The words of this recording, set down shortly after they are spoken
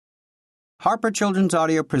Harper Children's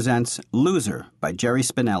Audio presents Loser by Jerry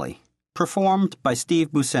Spinelli. Performed by Steve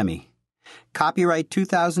Buscemi. Copyright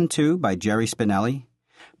 2002 by Jerry Spinelli.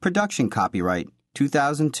 Production copyright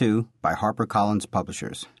 2002 by HarperCollins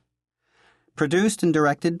Publishers. Produced and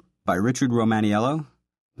directed by Richard Romaniello.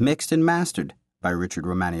 Mixed and mastered by Richard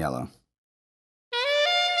Romaniello.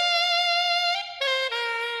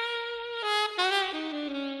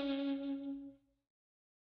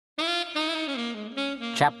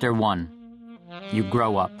 Chapter 1. You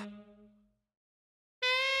grow up.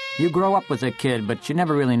 You grow up with a kid, but you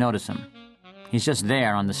never really notice him. He's just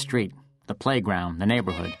there on the street, the playground, the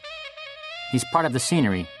neighborhood. He's part of the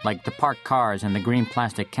scenery, like the parked cars and the green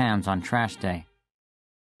plastic cans on trash day.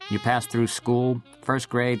 You pass through school, first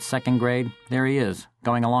grade, second grade, there he is,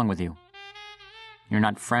 going along with you. You're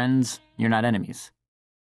not friends, you're not enemies.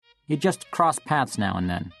 You just cross paths now and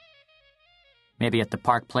then. Maybe at the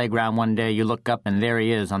park playground one day you look up and there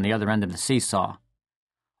he is on the other end of the seesaw.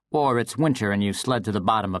 Or it's winter and you sled to the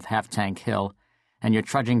bottom of Half Tank Hill, and you're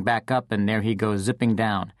trudging back up and there he goes zipping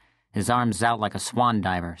down, his arms out like a swan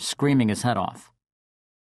diver, screaming his head off.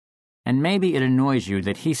 And maybe it annoys you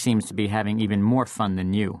that he seems to be having even more fun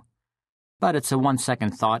than you. But it's a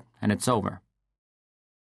 1-second thought and it's over.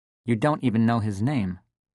 You don't even know his name.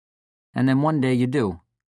 And then one day you do.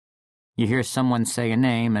 You hear someone say a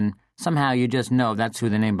name and somehow you just know that's who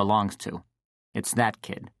the name belongs to. It's that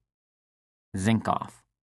kid. Zinkoff.